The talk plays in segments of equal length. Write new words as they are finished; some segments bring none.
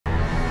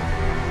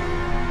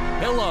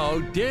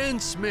Hello, Dan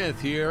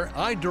Smith here.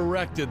 I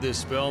directed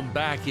this film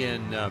back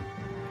in,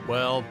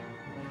 well,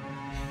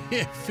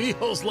 it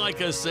feels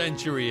like a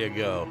century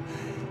ago.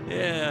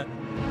 Yeah.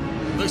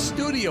 The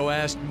studio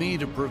asked me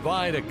to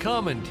provide a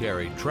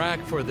commentary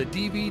track for the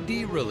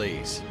DVD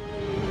release.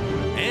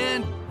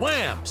 And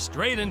wham!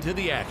 Straight into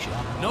the action.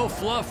 No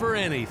fluff or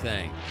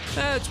anything.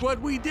 That's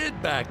what we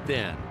did back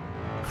then.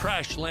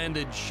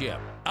 Crash-landed ship.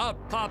 Out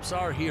pops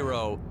our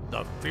hero,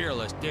 the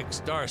fearless Dick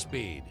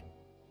Starspeed.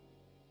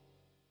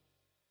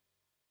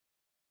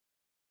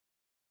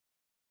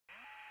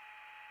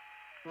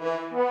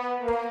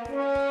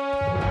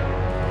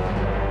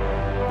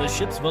 The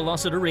ship's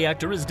velocity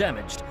reactor is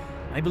damaged.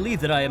 I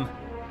believe that I am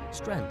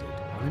stranded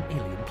on an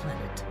alien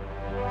planet.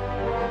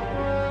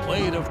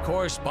 Played, of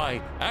course, by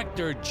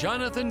actor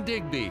Jonathan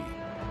Digby.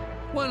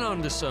 Went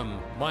on to some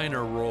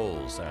minor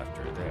roles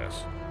after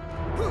this.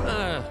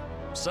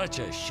 Such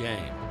a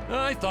shame.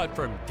 I thought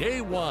from day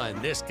one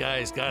this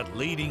guy's got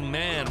leading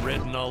man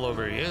written all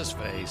over his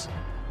face.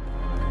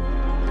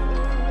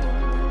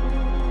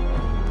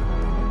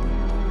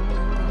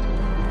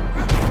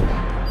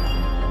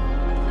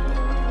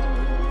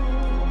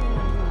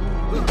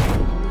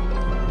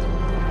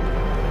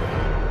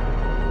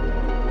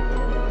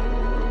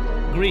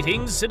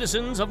 Greetings,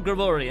 citizens of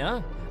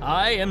Gravoria.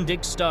 I am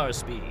Dick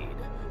Starspeed,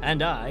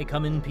 and I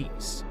come in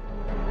peace.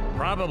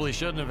 Probably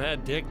shouldn't have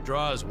had Dick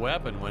draw his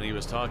weapon when he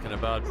was talking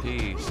about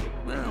peace.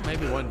 Well,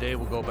 maybe one day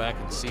we'll go back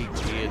and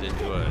CG it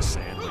into a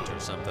sandwich or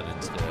something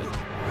instead.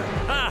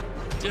 Ha!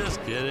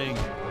 Just kidding.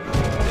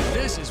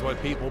 This is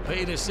what people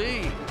pay to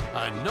see.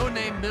 A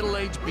no-name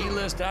middle-aged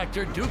B-list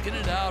actor duking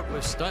it out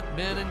with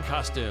stuntmen in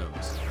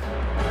costumes.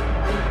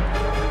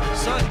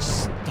 Such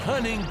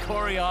stunning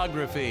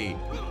choreography.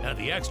 Now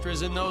the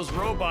extras in those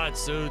robot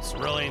suits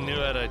really knew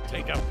how to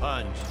take a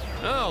punch.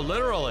 Oh,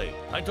 literally.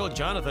 I told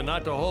Jonathan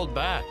not to hold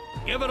back.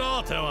 Give it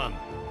all to him.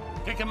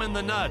 Kick him in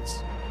the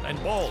nuts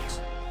and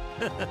bolts.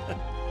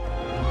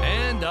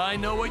 And I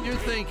know what you're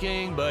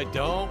thinking, but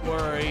don't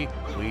worry.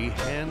 We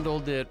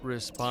handled it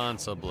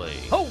responsibly.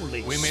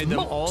 Holy We made them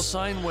all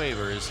sign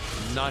waivers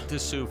not to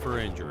sue for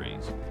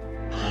injuries.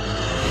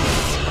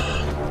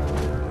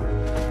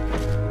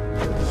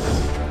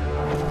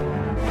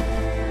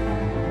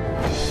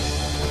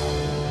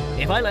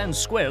 If I land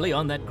squarely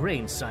on that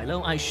grain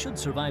silo, I should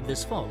survive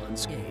this fall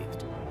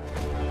unscathed.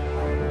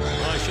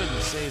 Well, I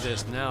shouldn't say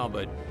this now,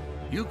 but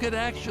you could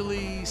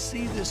actually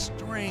see the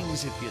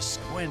strings if you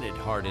squinted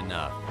hard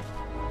enough.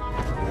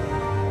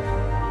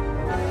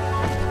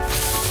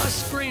 A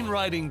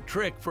screenwriting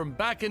trick from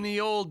back in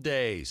the old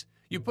days.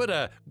 You put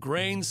a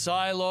grain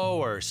silo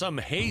or some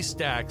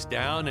haystacks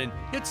down and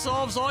it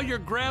solves all your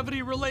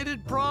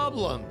gravity-related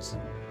problems.